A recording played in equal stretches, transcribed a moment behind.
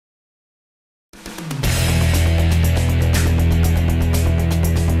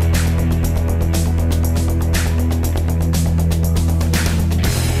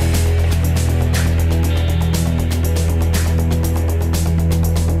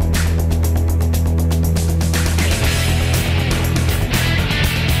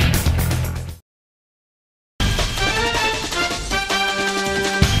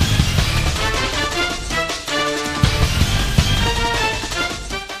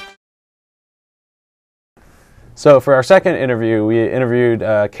So for our second interview, we interviewed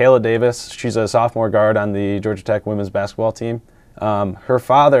Kaela Davis. She's a sophomore guard on the Georgia Tech women's basketball team. Her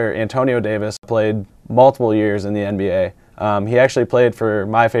father, Antonio Davis, played multiple years in the NBA. He actually played for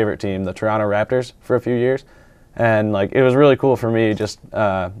my favorite team, the Toronto Raptors, for a few years. And it was really cool for me just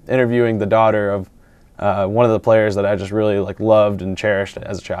interviewing the daughter of one of the players that I just really loved and cherished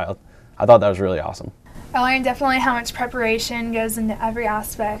as a child. I thought that was really awesome. I learned definitely how much preparation goes into every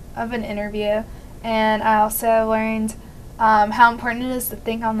aspect of an interview. And I also learned how important it is to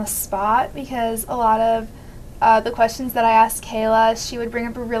think on the spot, because a lot of the questions that I asked Kaela, she would bring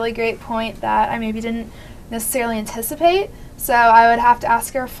up a really great point that I maybe didn't necessarily anticipate. So I would have to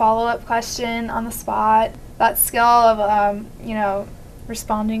ask her a follow-up question on the spot. That skill of,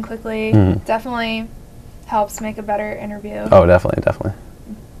 responding quickly definitely helps make a better interview. Oh, definitely, definitely.